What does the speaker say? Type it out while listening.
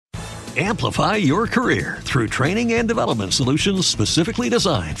Amplify your career through training and development solutions specifically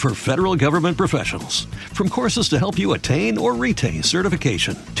designed for federal government professionals. From courses to help you attain or retain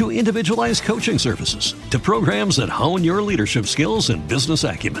certification, to individualized coaching services, to programs that hone your leadership skills and business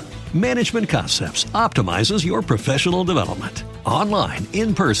acumen, Management Concepts optimizes your professional development. Online,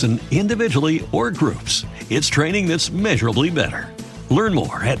 in person, individually, or groups, it's training that's measurably better. Learn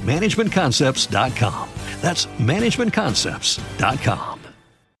more at managementconcepts.com. That's managementconcepts.com.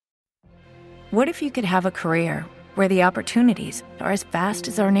 What if you could have a career where the opportunities are as vast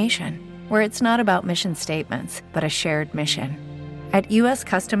as our nation, where it's not about mission statements, but a shared mission? At U.S.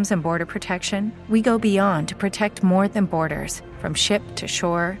 Customs and Border Protection, we go beyond to protect more than borders. From ship to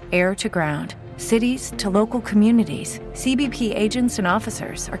shore, air to ground, cities to local communities, CBP agents and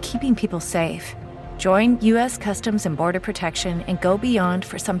officers are keeping people safe. Join U.S. Customs and Border Protection and go beyond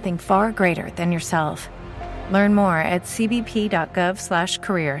for something far greater than yourself. Learn more at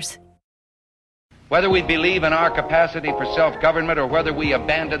cbp.gov/careers. Whether we believe in our capacity for self-government or whether we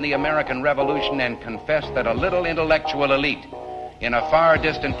abandon the American Revolution and confess that a little intellectual elite in a far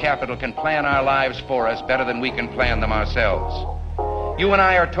distant capital can plan our lives for us better than we can plan them ourselves. You and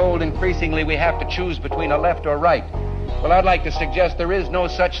I are told increasingly we have to choose between a left or right. Well, I'd like to suggest there is no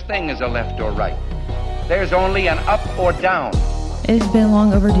such thing as a left or right. There's only an up or down. It has been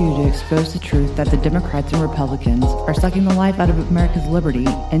long overdue to expose the truth that the Democrats and Republicans are sucking the life out of America's liberty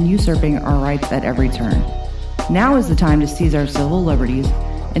and usurping our rights at every turn. Now is the time to seize our civil liberties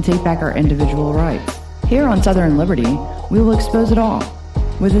and take back our individual rights. Here on Southern Liberty, we will expose it all.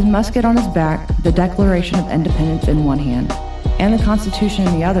 With his musket on his back, the Declaration of Independence in one hand, and the Constitution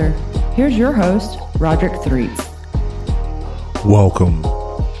in the other, here's your host, Roderick Threets. Welcome.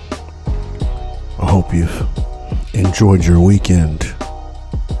 I hope you've enjoyed your weekend,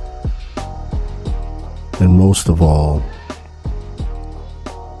 and most of all,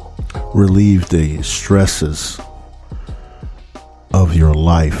 relieve the stresses of your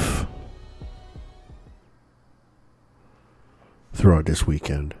life throughout this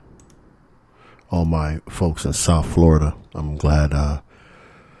weekend. All my folks in South Florida, I'm glad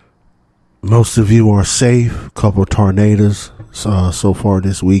most of you are safe. A couple of tornadoes so far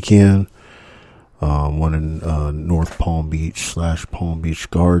this weekend. One in North Palm Beach / Palm Beach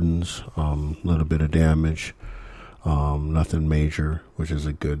Gardens. Little bit of damage. Nothing major, which is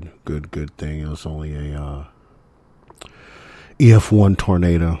a good thing. It was only a EF1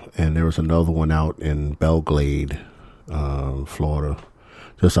 tornado, and there was another one out in Belglade, Florida,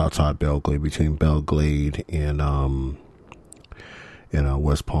 just outside Belglade, between Belglade and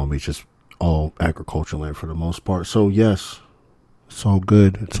West Palm Beach. It's all agricultural land for the most part. So yes, it's all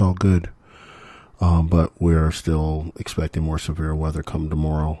good. It's all good. But we're still expecting more severe weather come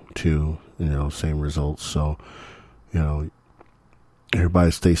tomorrow too, same results. So,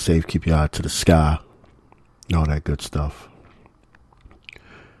 everybody stay safe, keep your eye to the sky, all that good stuff.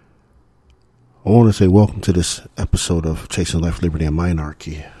 I want to say welcome to this episode of Chasing Life, Liberty, and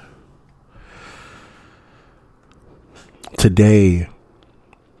Minarchy. Today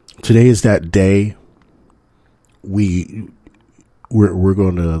is that day we're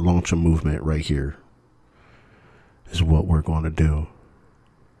going to launch a movement right here, is what we're going to do.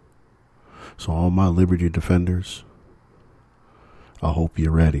 So all my liberty defenders, I hope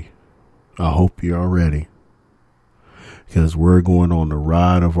you're ready. I hope you are ready, because we're going on the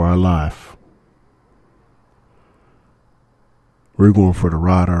ride of our life. We're going for the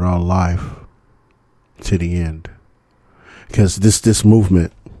ride of our life to the end, because this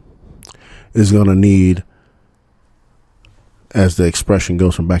movement is going to need, as the expression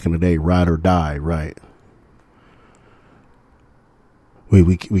goes from back in the day, ride or die, right?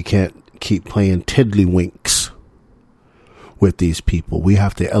 We can't keep playing tiddlywinks with these people. We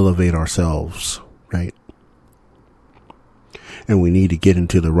have to elevate ourselves, right? And we need to get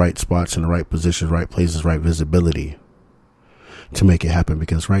into the right spots, in the right positions, right places, right visibility to make it happen.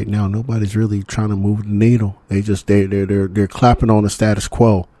 Because right now, nobody's really trying to move the needle. They're clapping on the status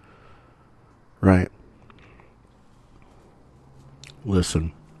quo, right?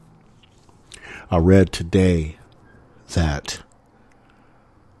 Listen, I read today that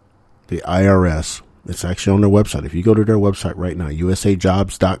the IRS, it's actually on their website. If you go to their website right now,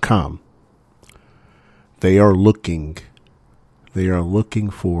 usajobs.com, they are looking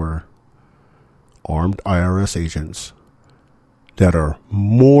for armed IRS agents that are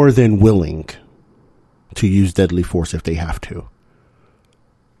more than willing to use deadly force if they have to.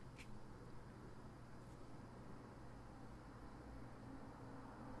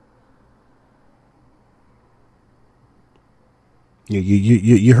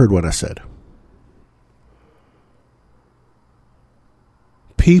 You heard what I said.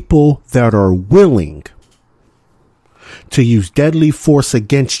 people that are willing to use deadly force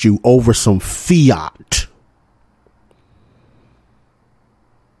against you over some fiat.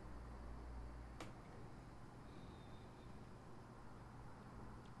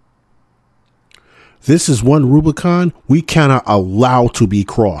 This is one Rubicon we cannot allow to be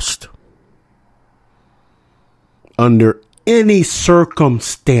crossed under any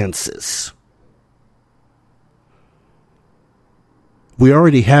circumstances. We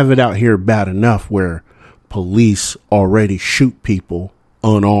already have it out here bad enough where police already shoot people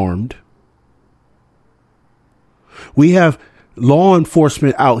unarmed. We have law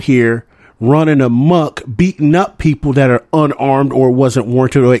enforcement out here running amok, beating up people that are unarmed or wasn't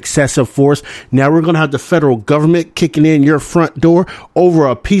warranted or excessive force. Now we're going to have the federal government kicking in your front door over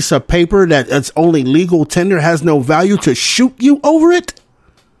a piece of paper that's only legal tender, has no value, to shoot you over it.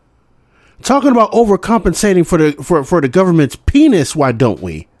 Talking about overcompensating for the government's penis. Why don't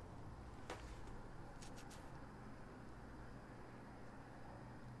we?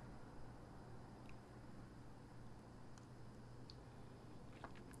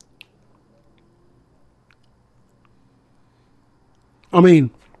 I mean,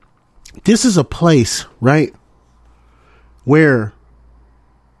 this is a place, right, where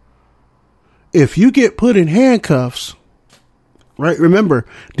if you get put in handcuffs, right, remember,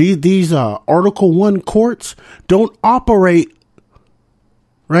 these Article 1 courts don't operate,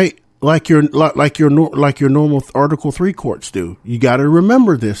 right, like your normal Article 3 courts do. You got to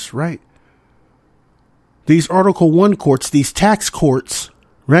remember this, right? These Article 1 courts, these tax courts,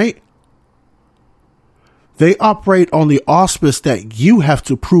 right? They operate on the auspice that you have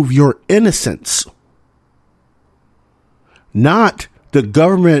to prove your innocence. Not the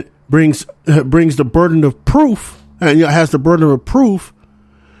government brings the burden of proof, and has the burden of proof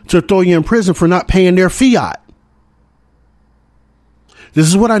to throw you in prison for not paying their fiat. This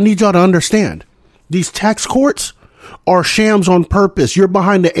is what I need y'all to understand. These tax courts are shams on purpose. You're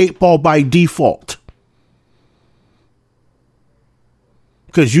behind the 8 ball by default.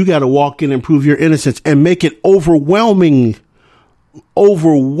 Because you got to walk in and prove your innocence and make it overwhelmingly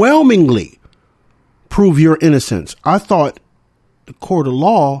prove your innocence. I thought the court of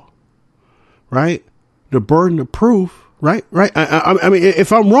law, right? The burden of proof, right? I mean,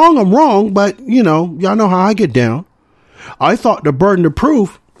 if I'm wrong, I'm wrong. But, y'all know how I get down. I thought the burden of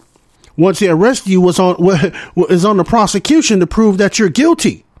proof, once they arrest you, is on the prosecution to prove that you're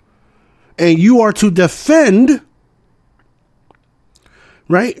guilty. And you are to defend,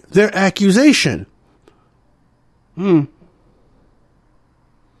 right, their accusation.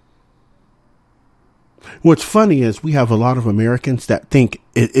 What's funny is we have a lot of Americans that think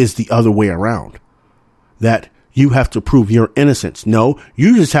it is the other way around, that you have to prove your innocence. No,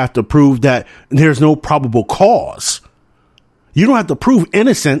 you just have to prove that there's no probable cause. You don't have to prove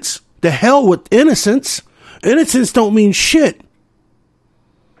innocence. The hell with innocence. Innocence don't mean shit.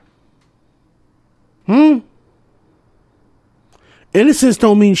 Innocence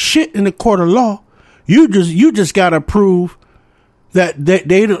don't mean shit in the court of law. You just got to prove that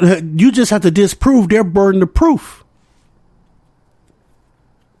they you just have to disprove their burden of proof.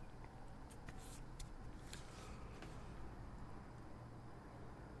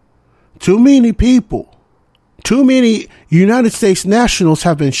 Too many people, too many United States nationals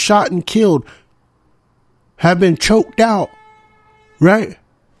have been shot and killed, have been choked out, right?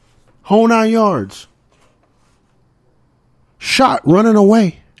 Whole 9 yards. Shot running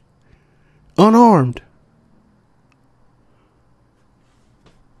away, unarmed.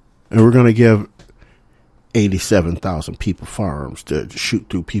 And we're going to give 87,000 people firearms to shoot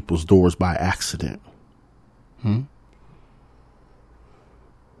through people's doors by accident.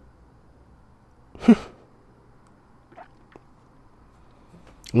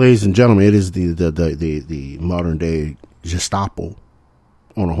 Ladies and gentlemen, it is the modern day Gestapo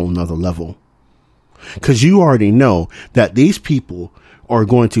on a whole nother level. Because you already know that these people are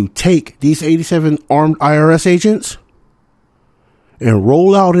going to take these 87 armed IRS agents and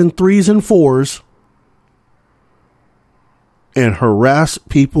roll out in 3s and 4s and harass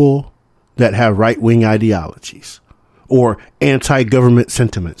people that have right-wing ideologies or anti-government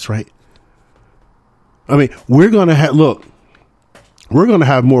sentiments, right? I mean, we're going to have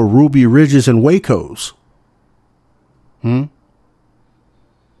more Ruby Ridges and Wacos. We're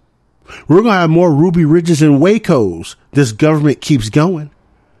going to have more Ruby Ridges and Wacos. This government keeps going.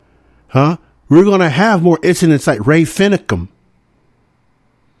 We're going to have more incidents like Ray Finicum.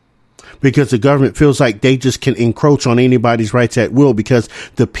 Because the government feels like they just can encroach on anybody's rights at will, because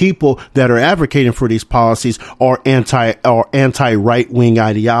the people that are advocating for these policies are anti right-wing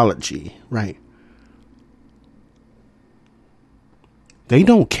ideology, right? They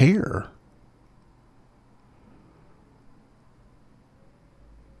don't care.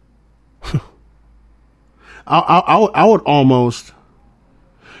 I would almost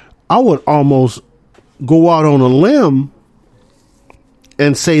go out on a limb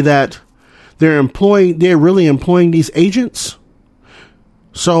and say that they're really employing these agents.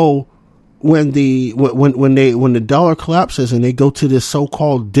 So when the dollar collapses and they go to this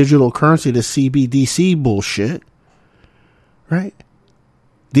so-called digital currency, the CBDC bullshit, right?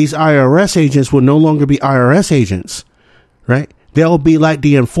 These IRS agents will no longer be IRS agents, right? They'll be like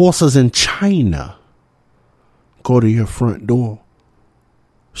the enforcers in China. Go to your front door,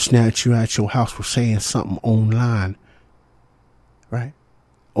 snatch you at your house for saying something online, right?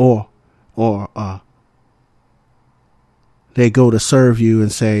 Or they go to serve you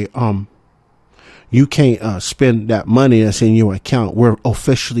and say, you can't spend that money that's in your account. We're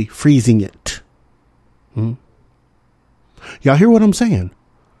officially freezing it. Y'all hear what I'm saying?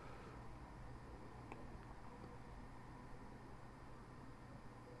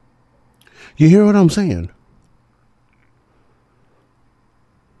 You hear what I'm saying?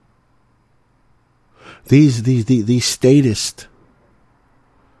 These statists,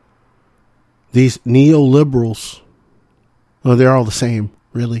 these neoliberals, they're all the same,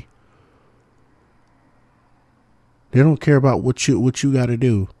 really. They don't care about what you got to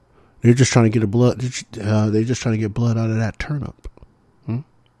do. They're just trying to get they're just trying to get blood out of that turnip.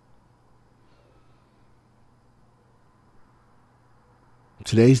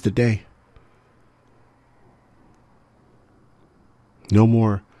 Today's the day. No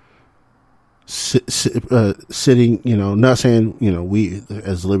more sitting, not saying, we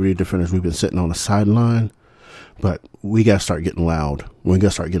as liberty defenders, we've been sitting on the sideline, but we got to start getting loud. We got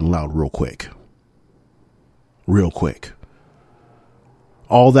to start getting loud real quick. Real quick.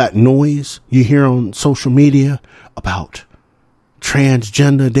 All that noise you hear on social media about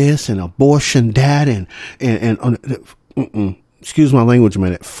transgender this and abortion that and excuse my language a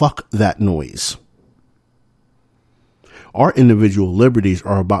minute. Fuck that noise. Our individual liberties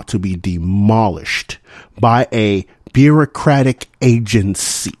are about to be demolished by a bureaucratic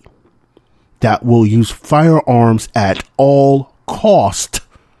agency that will use firearms at all cost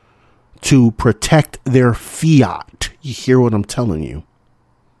to protect their fiat. You hear what I'm telling you?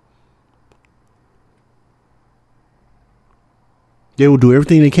 They will do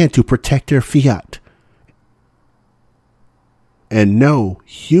everything they can to protect their fiat. And no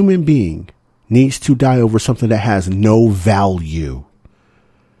human being needs to die over something that has no value.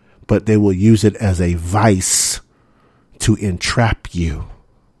 But they will use it as a vice to entrap you.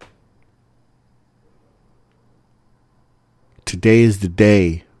 Today is the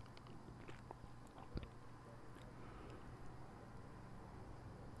day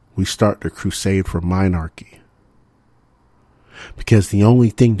we start the crusade for minarchy. Because the only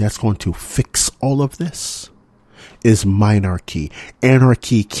thing that's going to fix all of this is minarchy.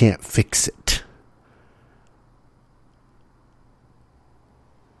 Anarchy can't fix it.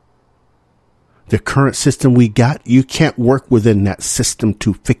 The current system we got, you can't work within that system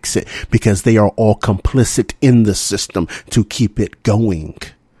to fix it because they are all complicit in the system to keep it going.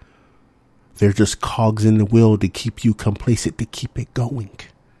 They're just cogs in the wheel to keep you complacent, to keep it going.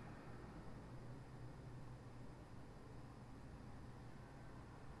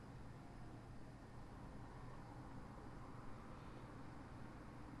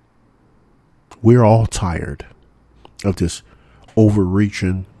 We're all tired of this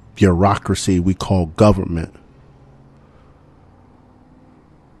overreaching bureaucracy we call government.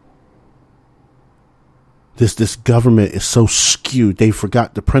 This government is so skewed, they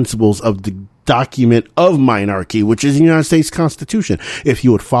forgot the principles of the document of minarchy, which is the United States Constitution. If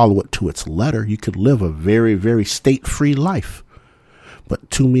you would follow it to its letter, you could live a very, very state-free life.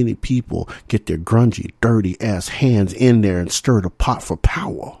 But too many people get their grungy, dirty-ass hands in there and stir the pot for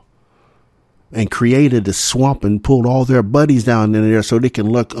power. And created a swamp and pulled all their buddies down in there so they can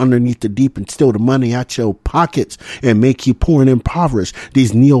look underneath the deep and steal the money out your pockets and make you poor and impoverished.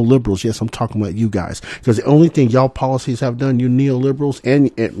 These neoliberals, yes, I'm talking about you guys. Because the only thing y'all policies have done, you neoliberals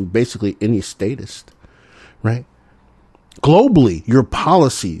and basically any statist, right? Globally, your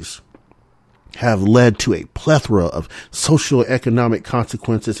policies have led to a plethora of socioeconomic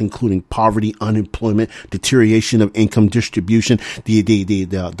consequences, including poverty, unemployment, deterioration of income distribution,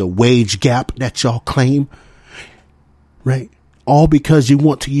 the wage gap that y'all claim, right? All because you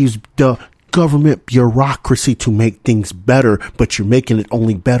want to use the government bureaucracy to make things better, but you're making it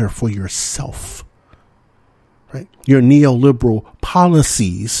only better for yourself, right? Your neoliberal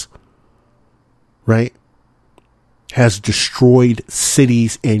policies, right, has destroyed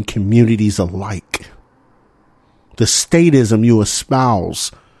cities and communities alike. the statism you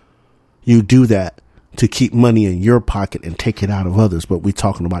espouse, you do that to keep money in your pocket and take it out of others. But we're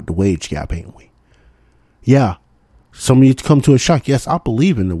talking about the wage gap, ain't we? Yeah. Some of you come to a shock. Yes, I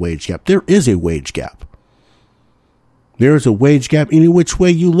believe in the wage gap. There is a wage gap. There is a wage gap any which way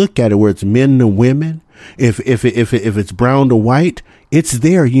you look at it, where it's men to women. If it's brown to white, it's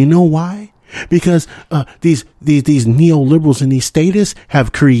there. You know why? Because these neoliberals and these statists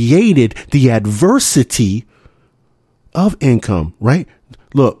have created the adversity of income, right?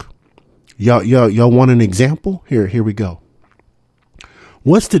 Look, y'all want an example? Here we go.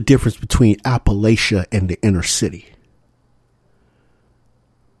 What's the difference between Appalachia and the inner city?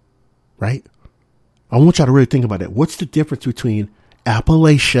 Right? I want y'all to really think about that. What's the difference between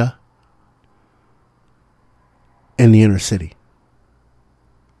Appalachia and the inner city?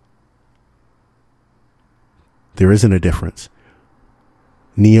 There isn't a difference.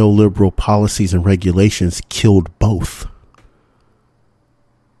 Neoliberal policies and regulations killed both.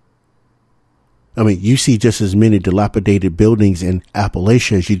 I mean, you see just as many dilapidated buildings in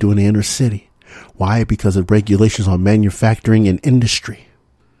Appalachia as you do in the inner city. Why? Because of regulations on manufacturing and industry.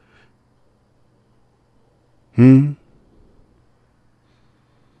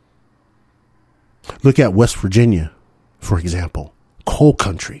 Look at West Virginia, for example. Coal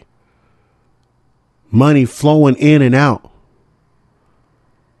country. Money flowing in and out.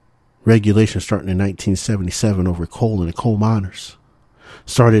 Regulations starting in 1977 over coal and the coal miners.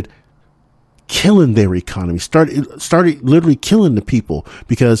 Started killing their economy. Started literally killing the people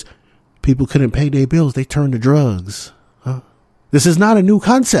because people couldn't pay their bills. They turned to drugs. This is not a new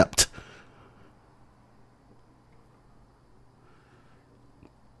concept.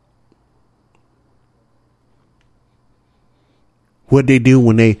 What they do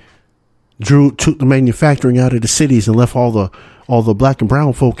when they took the manufacturing out of the cities and left all the black and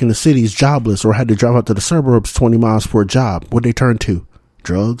brown folk in the cities jobless, or had to drive out to the suburbs 20 miles for a job. What they turn to?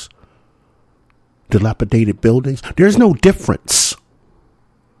 Drugs, dilapidated buildings. There's no difference.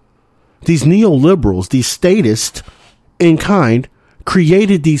 These neoliberals, these statists in kind,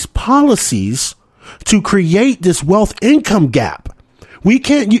 created these policies to create this wealth income gap. We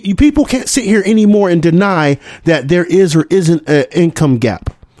can't, you people can't sit here anymore and deny that there is or isn't an income gap.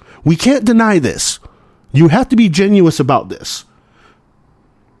 We can't deny this. You have to be genuine about this.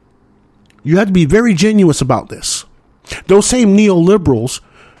 You have to be very genuine about this. Those same neoliberals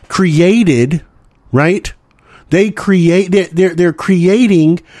created, right? They're creating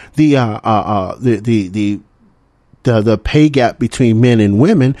the pay gap between men and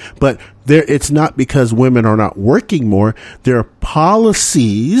women, but it's not because women are not working more. Their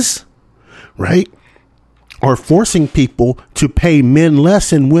policies, right, are forcing people to pay men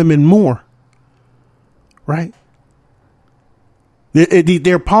less and women more, right?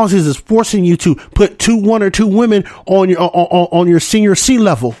 Their policies is forcing you to put one or two women on your senior C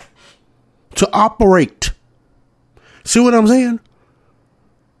level to operate. See what I'm saying?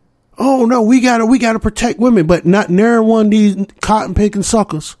 Oh no, we gotta protect women, but not near one of these cotton picking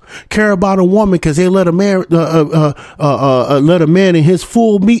suckers care about a woman because they let a man in his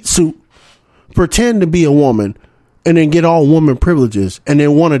full meat suit pretend to be a woman and then get all woman privileges and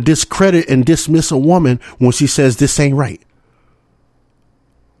then want to discredit and dismiss a woman when she says this ain't right.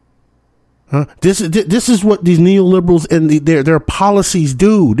 This is what these neoliberals and their policies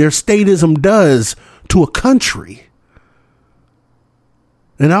do. Their statism does to a country.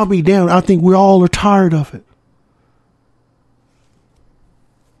 And I'll be damned, I think we all are tired of it.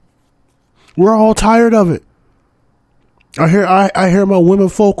 We're all tired of it. I hear my women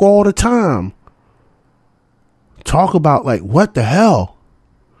folk all the time talk about, like, what the hell?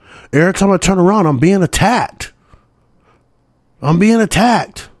 Every time I turn around, I'm being attacked. And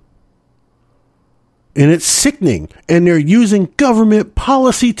it's sickening. And they're using government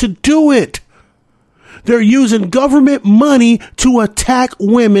policy to do it. They're using government money to attack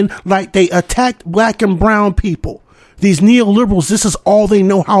women like they attacked black and brown people. These neoliberals, this is all they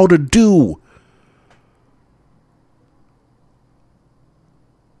know how to do.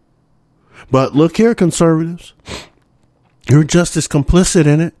 But look here, conservatives, you're just as complicit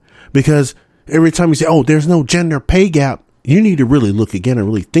in it, because every time you say, oh, there's no gender pay gap, you need to really look again and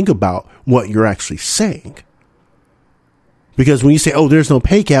really think about what you're actually saying. Because when you say, oh, there's no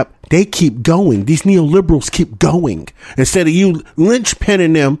pay gap, they keep going. These neoliberals keep going. Instead of you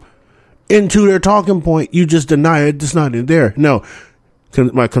lynchpinning them into their talking point, you just deny it. It's not in there. No,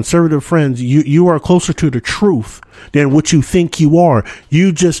 my conservative friends, you are closer to the truth than what you think you are.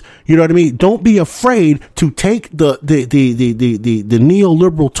 You just, you know what I mean? Don't be afraid to take the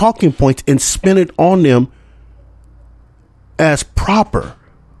neoliberal talking points and spin it on them as proper,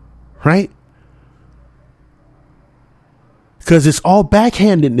 right? Because it's all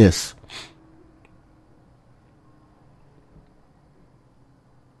backhandedness.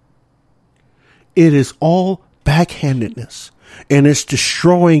 It is all backhandedness. And it's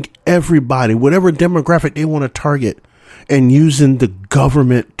destroying everybody, whatever demographic they want to target, and using the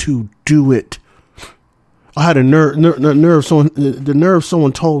government to do it. I had the nerve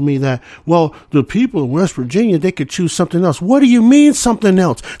someone told me that, well, the people in West Virginia, they could choose something else. What do you mean something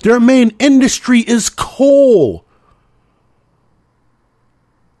else? Their main industry is coal.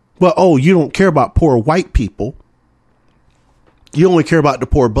 Well, oh, you don't care about poor white people. You only care about the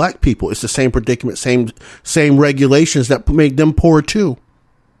poor black people. It's the same predicament, same regulations that make them poor too.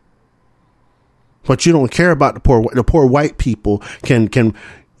 But you don't care about the poor white people.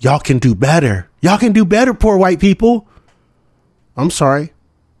 Y'all can do better. Y'all can do better, poor white people. I'm sorry.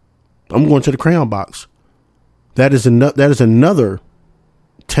 I'm going to the crayon box. That is another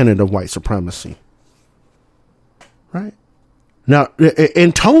tenet of white supremacy. Right? Now,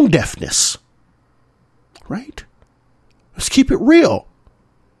 and tone deafness. Right? Let's keep it real.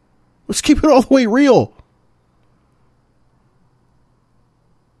 Let's keep it all the way real.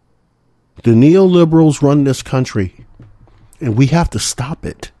 The neoliberals run this country, and we have to stop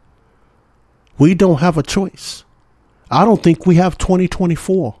it. We don't have a choice. I don't think we have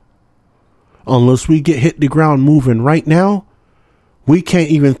 2024. Unless we hit the ground moving right now, we can't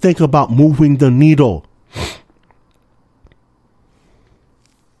even think about moving the needle.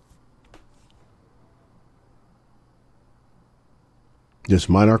 This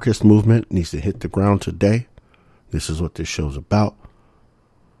minarchist movement needs to hit the ground today. This is what this show's about.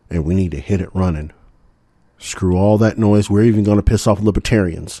 And we need to hit it running. Screw all that noise. We're even going to piss off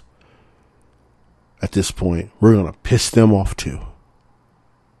libertarians. At this point, we're going to piss them off too.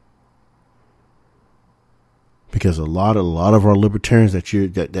 Because a lot of our libertarians that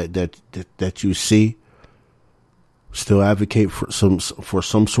you see still advocate for some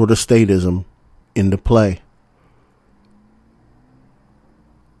sort of statism into play.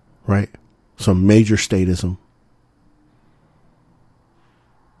 Right? Some major statism.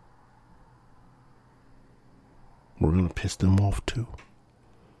 We're going to piss them off too.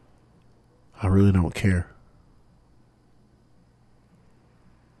 I really don't care.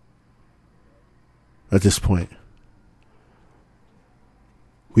 At this point,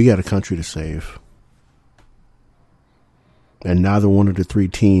 we got a country to save. And neither one of the three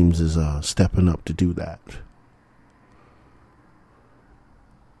teams is stepping up to do that.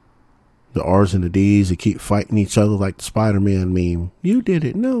 The R's and the D's, they keep fighting each other like the Spider-Man meme. You did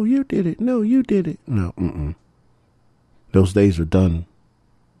it. No, you did it. No, you did it. No, Those days are done.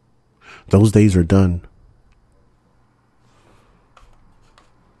 Those days are done.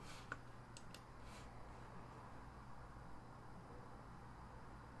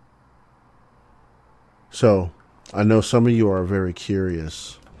 So, I know some of you are very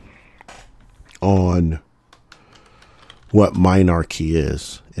curious on what Minarchy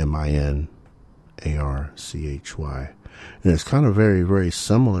is. Minarchy. And it's kind of very, very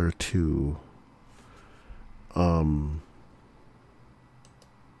similar to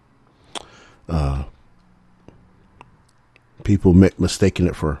people mistaking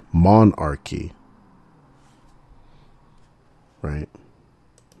it for monarchy, right?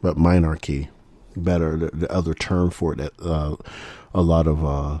 But minarchy, better the other term for it that a lot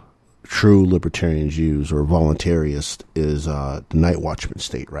of true libertarians use, or voluntarists, is the night watchman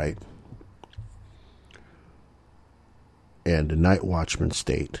state, right? And the night watchman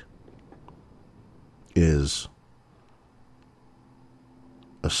state is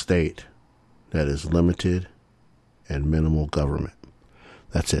a state that is limited and minimal government.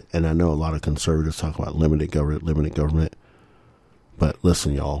 That's it. And I know a lot of conservatives talk about limited government. But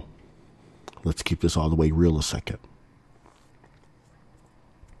listen, y'all, let's keep this all the way real a second.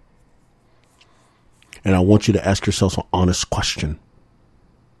 And I want you to ask yourselves an honest question.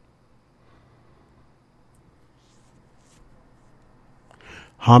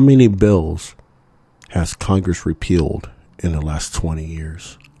 How many bills has Congress repealed in the last 20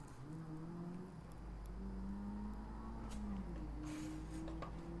 years?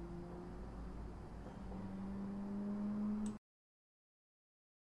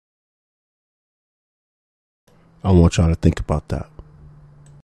 I want y'all to think about that.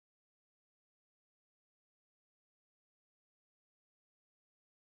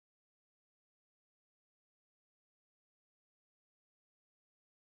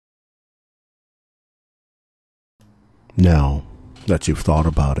 Now that you've thought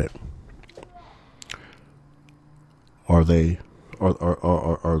about it, are you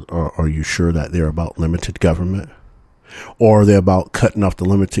sure that they're about limited government? Or are they about cutting off the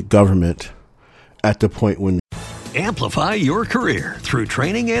limited government at the point when Amplify your career through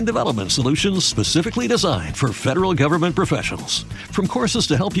training and development solutions specifically designed for federal government professionals. From courses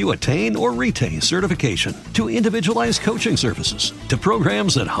to help you attain or retain certification, to individualized coaching services, to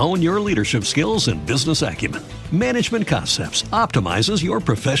programs that hone your leadership skills and business acumen, Management Concepts optimizes your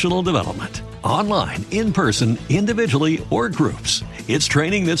professional development. Online, in person, individually, or groups, it's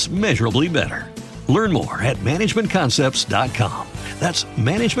training that's measurably better. Learn more at managementconcepts.com. That's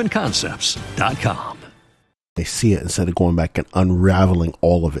managementconcepts.com. They see it instead of going back and unraveling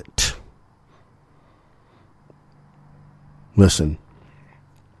all of it. Listen,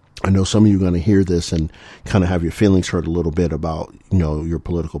 I know some of you are going to hear this and kind of have your feelings hurt a little bit about, your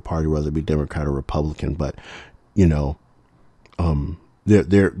political party, whether it be Democrat or Republican, but,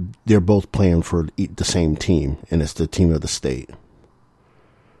 they're both playing for the same team, and it's the team of the state.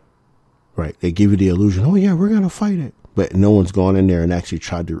 Right? They give you the illusion, oh yeah, we're going to fight it. But no one's gone in there and actually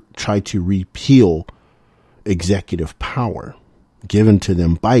tried to repeal executive power given to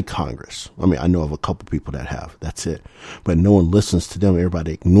them by Congress. I mean, I know of a couple people that have. That's it. But no one listens to them.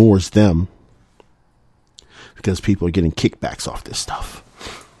 Everybody ignores them because people are getting kickbacks off this stuff.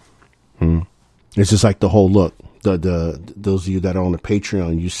 It's just like the whole look. Those of you that are on the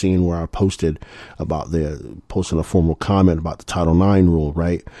Patreon, you've seen where I posted about posting a formal comment about the Title IX rule,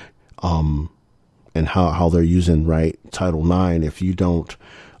 right? And how they're using, right, Title IX. If you don't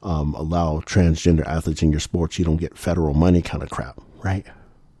allow transgender athletes in your sports, you don't get federal money kind of crap, right?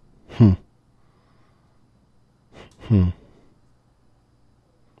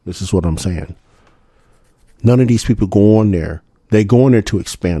 This is what I'm saying. None of these people go on there. They go in there to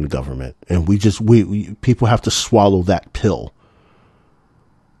expand the government, and we people have to swallow that pill,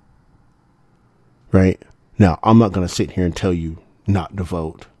 right? Now, I'm not going to sit here and tell you not to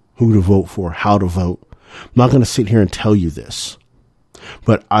vote, who to vote for, how to vote. I'm not going to sit here and tell you this.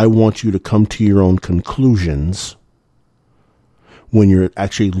 But I want you to come to your own conclusions when you're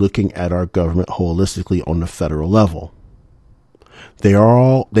actually looking at our government holistically on the federal level. They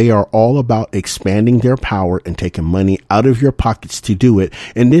are all about expanding their power and taking money out of your pockets to do it,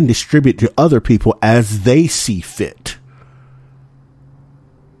 and then distribute to other people as they see fit.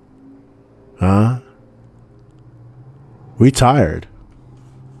 We tired.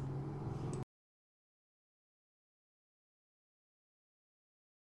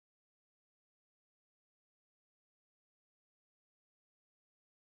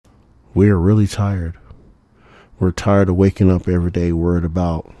 We are really tired. We're tired of waking up every day worried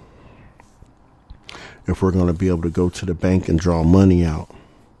about if we're going to be able to go to the bank and draw money out,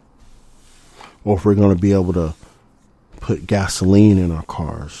 or if we're going to be able to put gasoline in our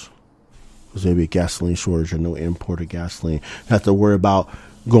cars. There's going to be a gasoline shortage and no imported gasoline. Have to worry about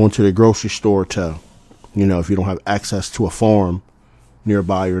going to the grocery store to, if you don't have access to a farm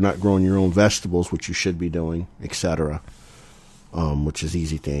nearby, you're not growing your own vegetables, which you should be doing, etc. Which is an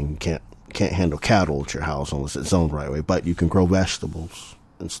easy thing. You can't handle cattle at your house unless it's zoned the right way, but you can grow vegetables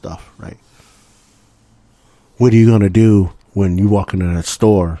and stuff, right? What are you going to do when you walk into that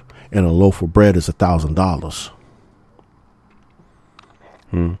store and a loaf of bread is $1,000?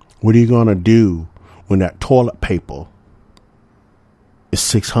 What are you going to do when that toilet paper is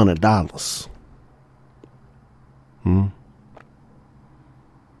 $600?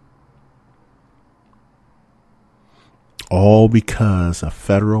 All because of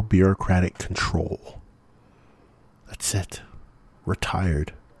federal bureaucratic control. That's it. We're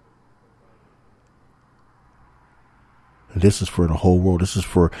tired. And this is for the whole world. This is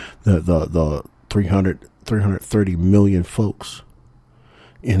for the 330 million folks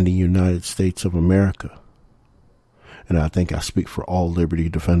in the United States of America. And I think I speak for all liberty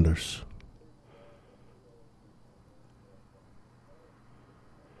defenders.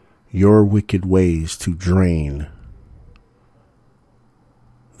 Your wicked ways to drain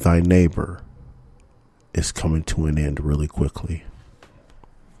thy neighbor is coming to an end really quickly.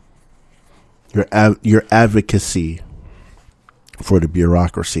 Your advocacy for the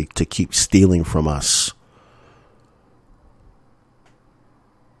bureaucracy to keep stealing from us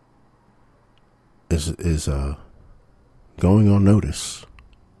is going on notice.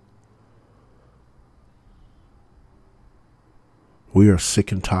 We are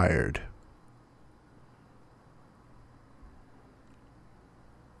sick and tired.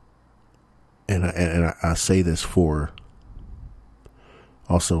 And I say this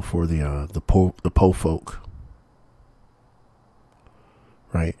also for the po folk,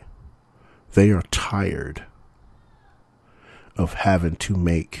 right? They are tired of having to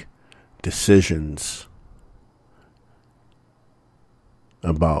make decisions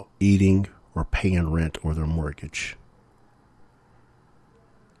about eating or paying rent or their mortgage,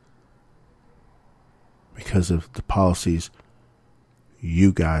 because of the policies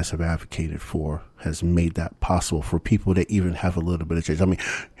you guys have advocated for has made that possible for people that even have a little bit of change. I mean,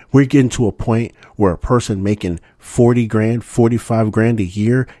 we're getting to a point where a person making 40 grand, 45 grand a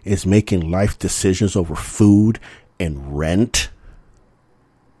year is making life decisions over food and rent.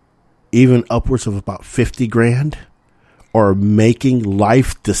 Even upwards of about 50 grand are making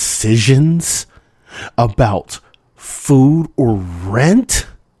life decisions about food or rent.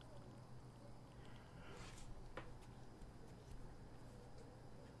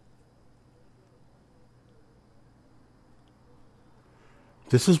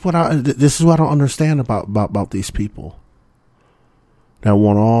 This is what I don't understand about these people that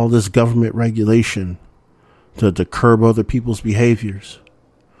want all this government regulation to curb other people's behaviors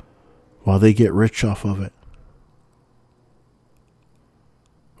while they get rich off of it.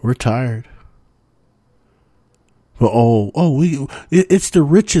 We're tired. But it's the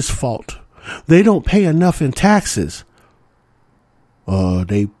rich's fault. They don't pay enough in taxes.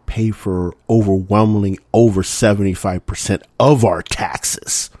 They pay for overwhelmingly over 75% of our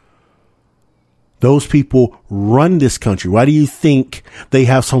taxes. Those people run this country. Why do you think they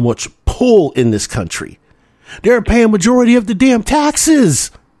have so much pull in this country? They're paying majority of the damn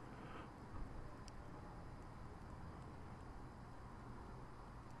taxes.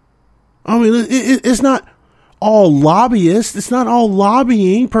 I mean, it's not all lobbyists. It's not all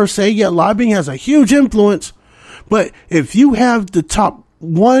lobbying per se, yet lobbying has a huge influence. But if you have the top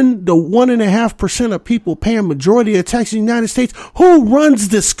 1.5% of people paying majority of tax in the United States, who runs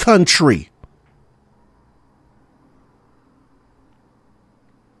this country?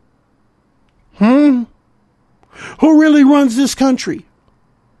 Who really runs this country?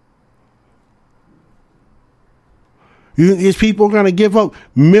 Is people going to give up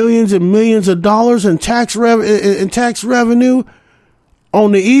millions and millions of dollars in tax revenue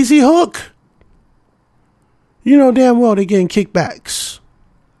on the easy hook? You know damn well they're getting kickbacks.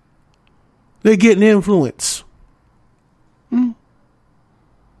 They're getting influence.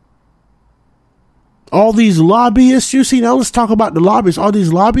 All these lobbyists you see, now let's talk about the lobbyists. All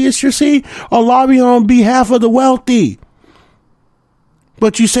these lobbyists you see are lobbying on behalf of the wealthy.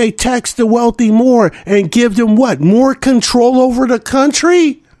 But you say tax the wealthy more and give them what? More control over the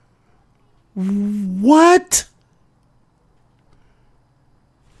country? What?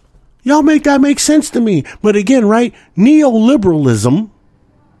 Y'all make that make sense to me. But again, right? Neoliberalism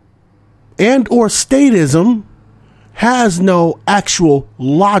and or statism has no actual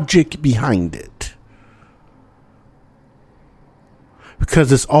logic behind it.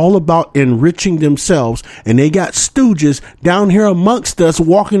 Because it's all about enriching themselves, and they got stooges down here amongst us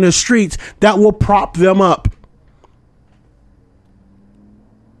walking the streets that will prop them up.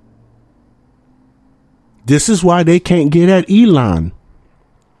 This is why they can't get at Elon.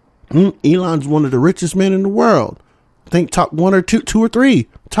 Elon's one of the richest men in the world. I think top one or two or three.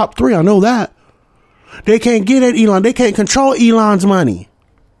 Top three, I know that. They can't get at Elon. They can't control Elon's money.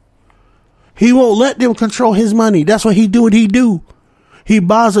 He won't let them control his money. That's why he do what he do. He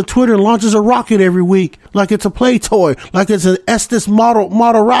buys a Twitter and launches a rocket every week, like it's a play toy, like it's an Estes model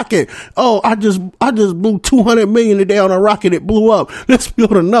rocket. Oh, I just blew $200 million today on a rocket. It blew up. Let's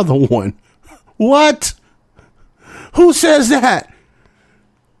build another one. What? Who says that?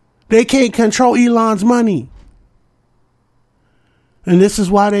 They can't control Elon's money. And this is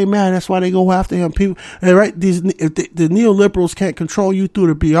why they mad. That's why they go after him. People, and right? If the neoliberals can't control you through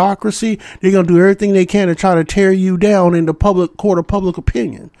the bureaucracy, they're gonna do everything they can to try to tear you down in the public court of public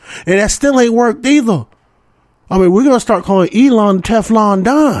opinion. And that still ain't worked either. I mean, we're gonna start calling Elon Teflon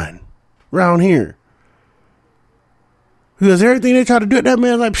Don around here, because everything they try to do, that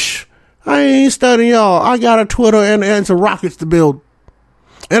man's like, psh, I ain't studying y'all. I got a Twitter and some rockets to build,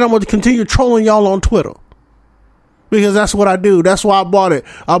 and I'm gonna continue trolling y'all on Twitter. Because that's what I do. That's why I bought it.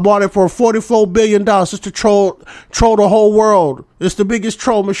 I bought it for $44 billion just to troll the whole world. It's the biggest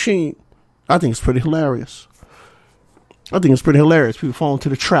troll machine. I think it's pretty hilarious. People fall into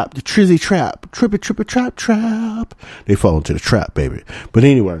the trap. The Trizzy trap. Trap. They fall into the trap, baby. But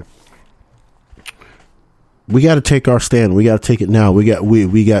anyway, we got to take our stand. We got to take it now. We got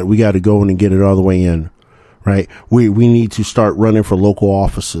to go in and get it all the way in. Right? We need to start running for local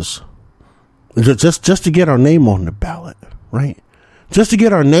offices. Just to get our name on the ballot, right? Just to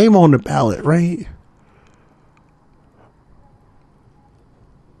get our name on the ballot, right?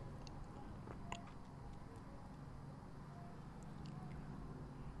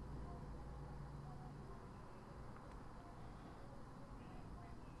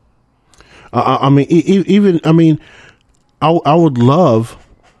 I would love,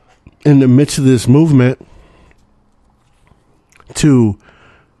 in the midst of this movement, to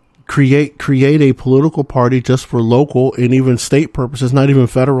create a political party just for local and even state purposes, not even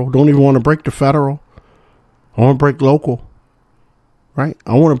federal. Don't even want to break the federal. I want to break local, right?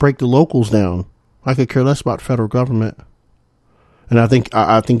 I want to break the locals down. I could care less about federal government. And I think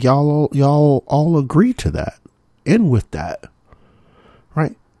y'all all agree to that, and with that,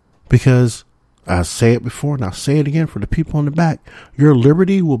 right? Because I say it before and I'll say it again for the people in the back. Your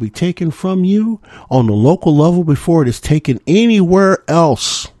liberty will be taken from you on the local level before it is taken anywhere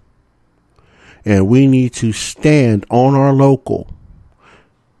else. And we need to stand on our local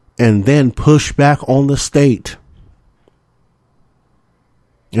and then push back on the state.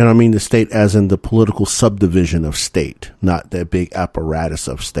 And I mean the state as in the political subdivision of state, not that big apparatus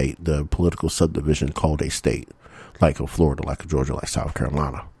of state, the political subdivision called a state, like a Florida, like a Georgia, like South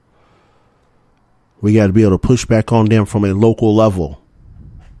Carolina. We got to be able to push back on them from a local level.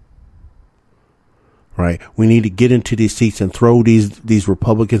 Right? We need to get into these seats and throw these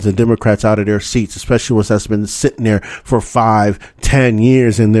Republicans and Democrats out of their seats, especially ones that's been sitting there for 5-10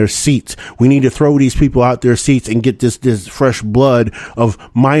 years in their seats. We need to throw these people out their seats and get this fresh blood of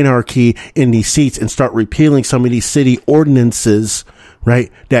minarchy in these seats and start repealing some of these city ordinances,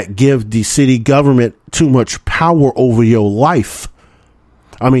 right, that give the city government too much power over your life.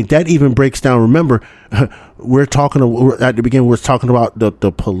 I mean, that even breaks down. Remember, at the beginning, we're talking about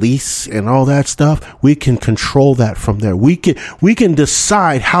the police and all that stuff. We can control that from there. We can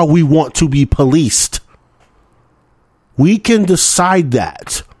decide how we want to be policed. We can decide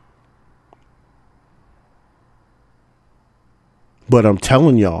that. But I'm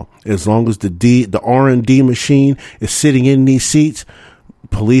telling y'all, as long as the R&D machine is sitting in these seats,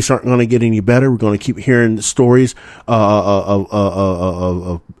 police aren't going to get any better. We're going to keep hearing the stories of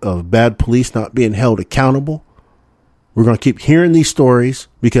bad police not being held accountable. We're going to keep hearing these stories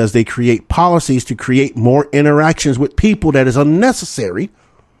because they create policies to create more interactions with people that is unnecessary.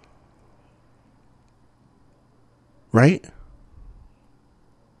 Right?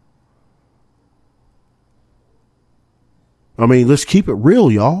 I mean, let's keep it real,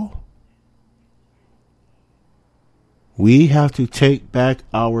 y'all. We have to take back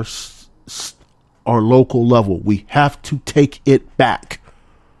our local level. We have to take it back.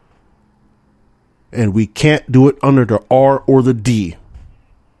 And we can't do it under the R or the D.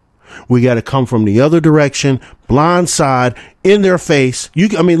 We got to come from the other direction, blindside, in their face.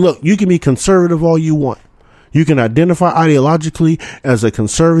 Look, you can be conservative all you want. You can identify ideologically as a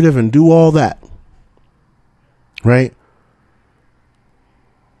conservative and do all that. Right?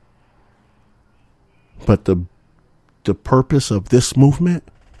 But the purpose of this movement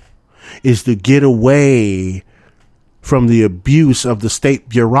is to get away from the abuse of the state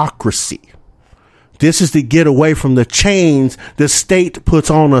bureaucracy. This is to get away from the chains the state puts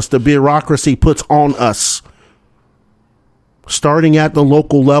on us, the bureaucracy puts on us. Starting at the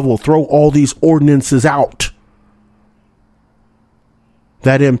local level, throw all these ordinances out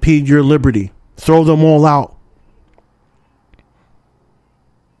that impede your liberty. Throw them all out.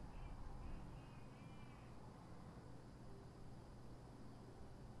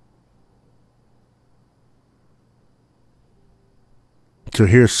 So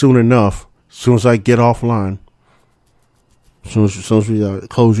here, soon enough, as soon as I get offline, as soon as we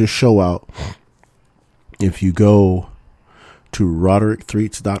close this show out, if you go to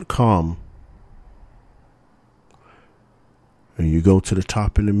roderickthreets.com and you go to the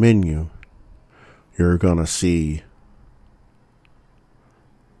top of the menu, you're going to see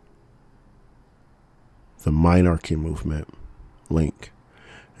the Minarchy movement link,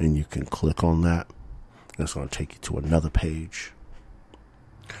 and you can click on that. That's going to take you to another page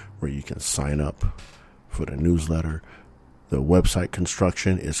where you can sign up for the newsletter. The website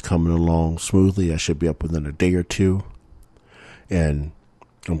construction is coming along smoothly. I should be up within a day or two. And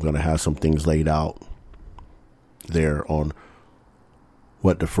I'm going to have some things laid out there on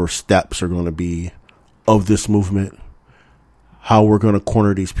what the first steps are going to be of this movement, how we're going to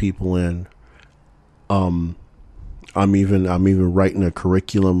corner these people in. I'm even writing a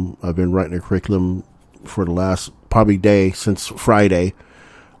curriculum. I've been writing a curriculum for the last probably day since Friday.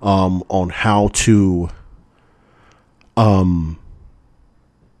 On how to run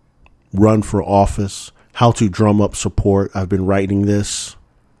for office, how to drum up support. I've been writing this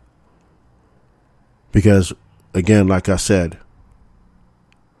because, again, like I said,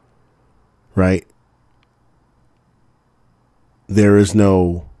 right, there is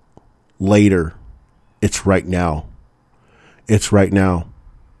no later. It's right now. It's right now.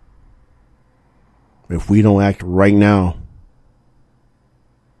 If we don't act right now,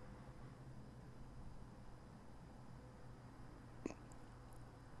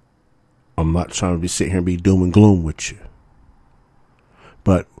 I'm not trying to be sitting here and be doom and gloom with you.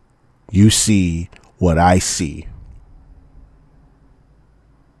 But you see what I see.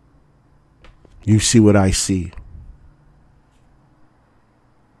 You see what I see.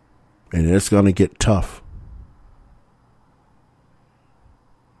 And it's going to get tough.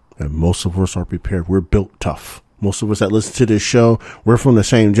 And most of us are prepared. We're built tough. Most of us that listen to this show, we're from the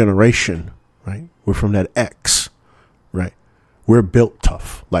same generation, right? We're from that X, right? We're built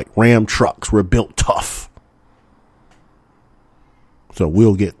tough. Like Ram trucks, we're built tough. So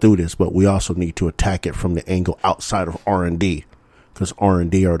we'll get through this, but we also need to attack it from the angle outside of R&D, because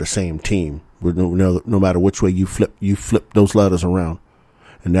R&D are the same team. No matter which way you flip those letters around.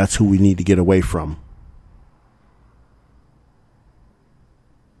 And that's who we need to get away from.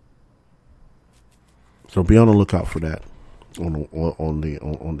 So be on the lookout for that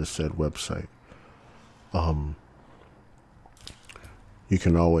on the said website. You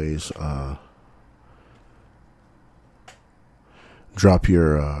can always drop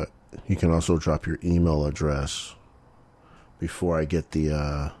your. You can also drop your email address before I get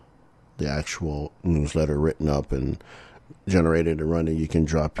the actual newsletter written up and generated and running. You can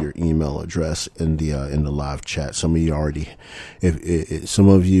drop your email address in the live chat. Some of you already, if some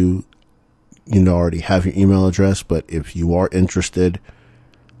of you already have your email address, but if you are interested,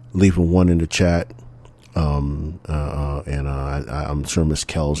 leave one in the chat. I'm sure Miss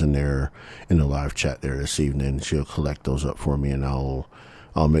Kell's in there in the live chat there this evening. She'll collect those up for me, and I'll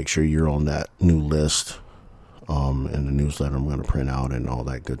make sure you're on that new list in the newsletter I'm going to print out and all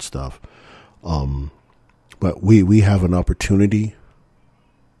that good stuff. But we have an opportunity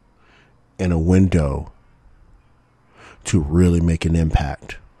and a window to really make an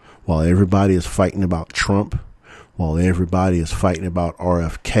impact. While everybody is fighting about Trump, while everybody is fighting about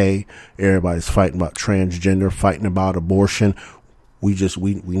RFK, everybody's fighting about transgender, fighting about abortion, we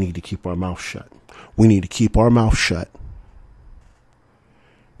need to keep our mouth shut. We need to keep our mouth shut.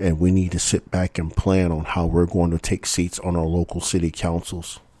 And we need to sit back and plan on how we're going to take seats on our local city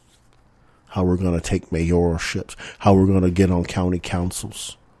councils, how we're going to take mayoralships, how we're going to get on county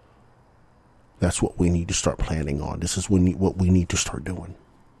councils. That's what we need to start planning on. This is what we need to start doing.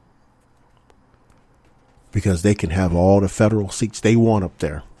 Because they can have all the federal seats they want up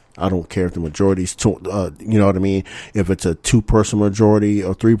there. I don't care if the majority's, you know what I mean? If it's a 2-person majority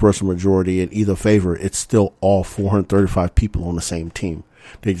or 3-person majority in either favor, it's still all 435 people on the same team.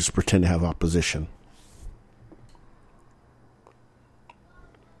 They just pretend to have opposition.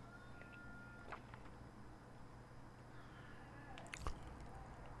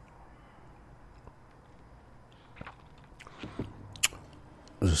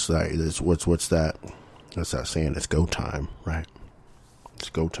 It's like, what's that? That's that saying, it's go time, right? It's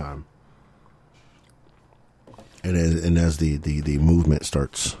go time. And as the movement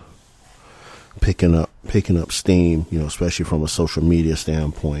starts picking up steam, especially from a social media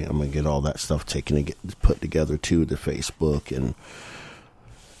standpoint, I'm gonna get all that stuff put together too, the Facebook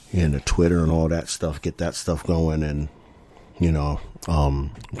and the Twitter and all that stuff, get that stuff going, and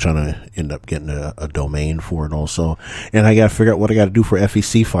I'm trying to end up getting a domain for it also, and I gotta figure out what I gotta do for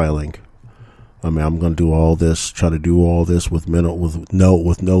FEC filing. I mean, I'm going to do all this, try to do all this with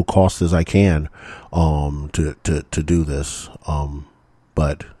no cost as I can, to do this.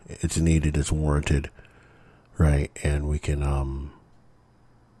 But it's needed, it's warranted, right? And we can,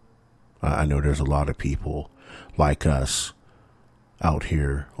 I know there's a lot of people like us out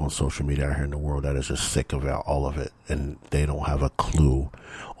here on social media out here in the world that is just sick of all of it. And they don't have a clue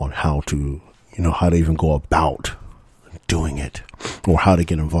on how to even go about doing it, or how to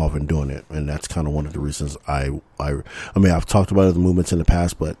get involved in doing it. And that's kind of one of the reasons I mean, I've talked about other movements in the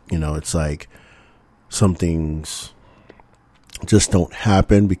past, but it's like some things just don't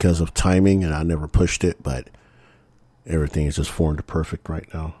happen because of timing, and I never pushed it, but everything is just formed to perfect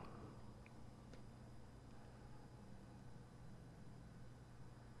right now.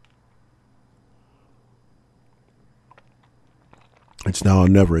 It's now or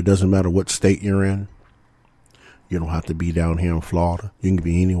never. It doesn't matter what state you're in. You don't have to be down here in Florida. You can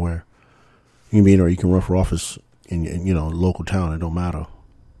be anywhere. You can be anywhere. You can run for office in local town. It don't matter.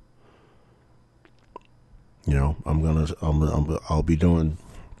 I'll be doing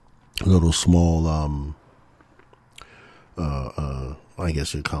little small, I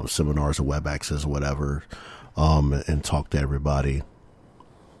guess you call them seminars or web access or whatever, and talk to everybody.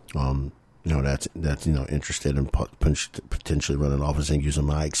 That's interested in potentially running office, and using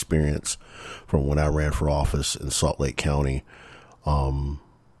my experience from when I ran for office in Salt Lake County, to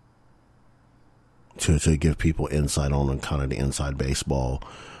give people insight on kind of the inside baseball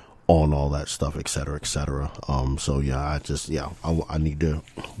on all that stuff, et cetera, et cetera.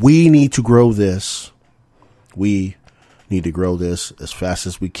 We need to grow this. We need to grow this as fast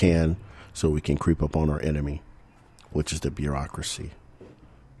as we can so we can creep up on our enemy, which is the bureaucracy.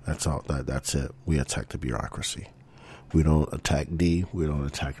 That's all. That's it. We attack the bureaucracy. We don't attack D. We don't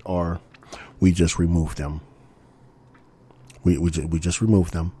attack R. We just remove them. We just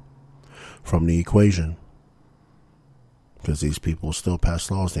remove them from the equation. Because these people still pass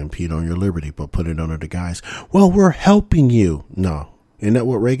laws that impede on your liberty, but put it under the guise, well, we're helping you. No. Isn't that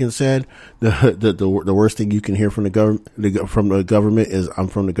what Reagan said? The worst thing you can hear from the government is, I'm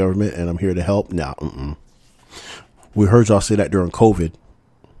from the government and I'm here to help. No. We heard y'all say that during COVID.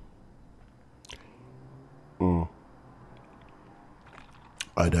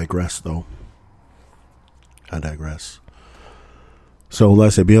 I digress, though. So, like I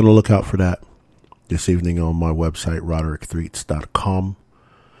said, be on the lookout for that this evening on my website, roderickthreets.com,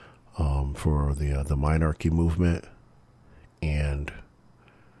 for the Minarchy movement. And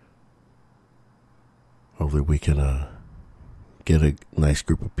hopefully we can get a nice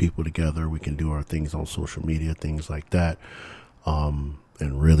group of people together. We can do our things on social media, things like that, and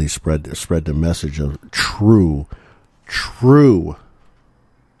really spread the message of true,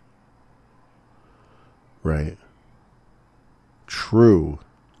 right? True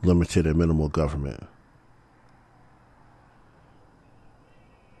limited and minimal government.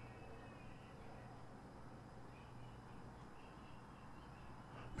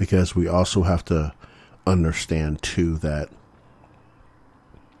 Because we also have to understand, too, that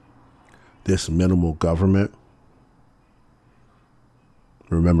this minimal government,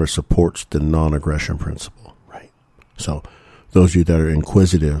 remember, supports the non-aggression principle, right? So those of you that are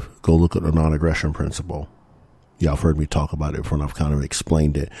inquisitive, go look at the non-aggression principle. Y'all have heard me talk about it before, and I've kind of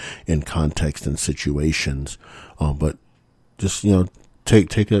explained it in context and situations. But just,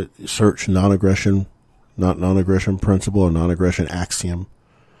 take a search non-aggression principle or non-aggression axiom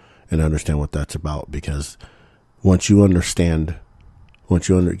and understand what that's about. Because once you get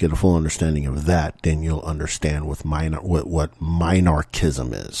a full understanding of that, then you'll understand what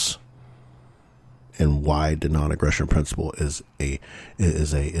minarchism is and why the non-aggression principle is a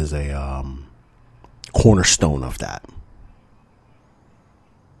cornerstone of that.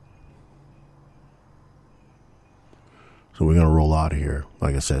 So we're gonna roll out of here.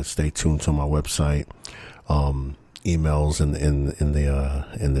 Like I said, stay tuned to my website, emails in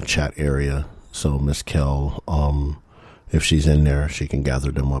the chat area. So Miss Kell, if she's in there, she can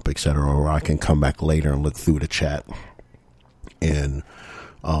gather them up, etc. Or I can come back later and look through the chat and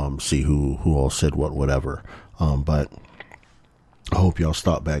see who all said whatever. But I hope y'all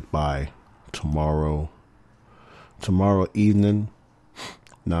stop back by tomorrow evening,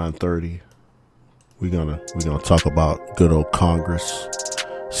 9:30. We're gonna talk about good old Congress,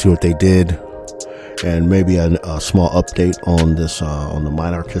 see what they did, and maybe a small update on this on the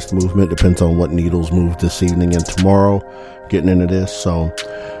minarchist movement. Depends on what needles move this evening and tomorrow. Getting into this, so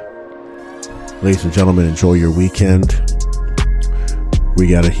ladies and gentlemen, enjoy your weekend. We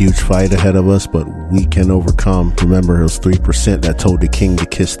got a huge fight ahead of us, but we can overcome. Remember, it was 3% that told the king to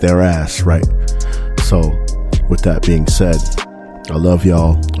kiss their ass, right? So, with that being said, I love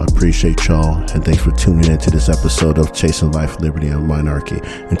y'all. I appreciate y'all. And thanks for tuning into this episode of Chasing Life, Liberty, and Minarchy.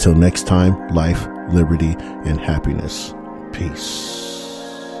 Until next time, life, liberty, and happiness. Peace.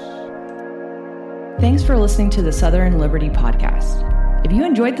 Thanks for listening to the Southern Liberty Podcast. If you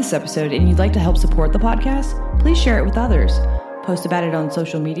enjoyed this episode and you'd like to help support the podcast, please share it with others. Post about it on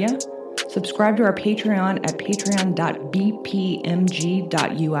social media. Subscribe to our Patreon at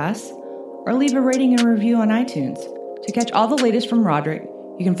patreon.bpmg.us or leave a rating and review on iTunes. To catch all the latest from Roderick,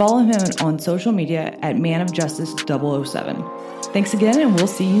 you can follow him on social media at manofjustice007. Thanks again, and we'll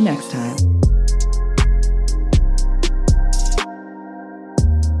see you next time.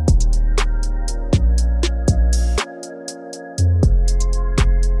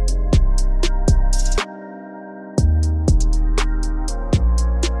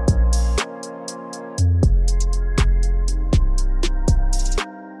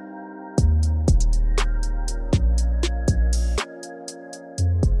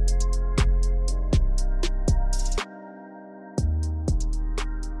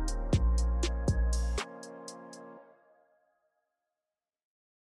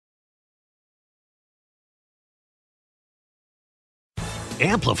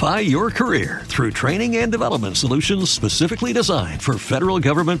 Amplify your career through training and development solutions specifically designed for federal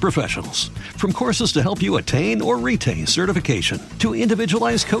government professionals. From courses to help you attain or retain certification, to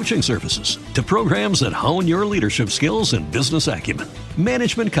individualized coaching services, to programs that hone your leadership skills and business acumen,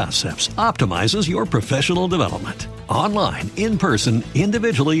 Management Concepts optimizes your professional development. Online, in person,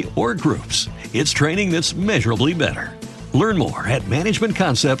 individually, or groups, it's training that's measurably better. Learn more at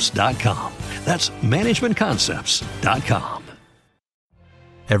managementconcepts.com. That's managementconcepts.com.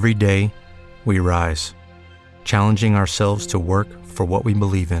 Every day, we rise, challenging ourselves to work for what we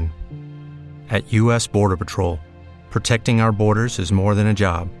believe in. At U.S. Border Patrol, protecting our borders is more than a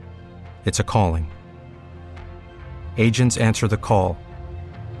job. It's a calling. Agents answer the call,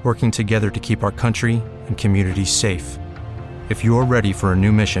 working together to keep our country and communities safe. If you're ready for a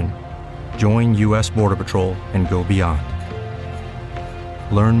new mission, join U.S. Border Patrol and go beyond.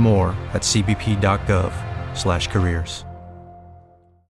 Learn more at cbp.gov/careers.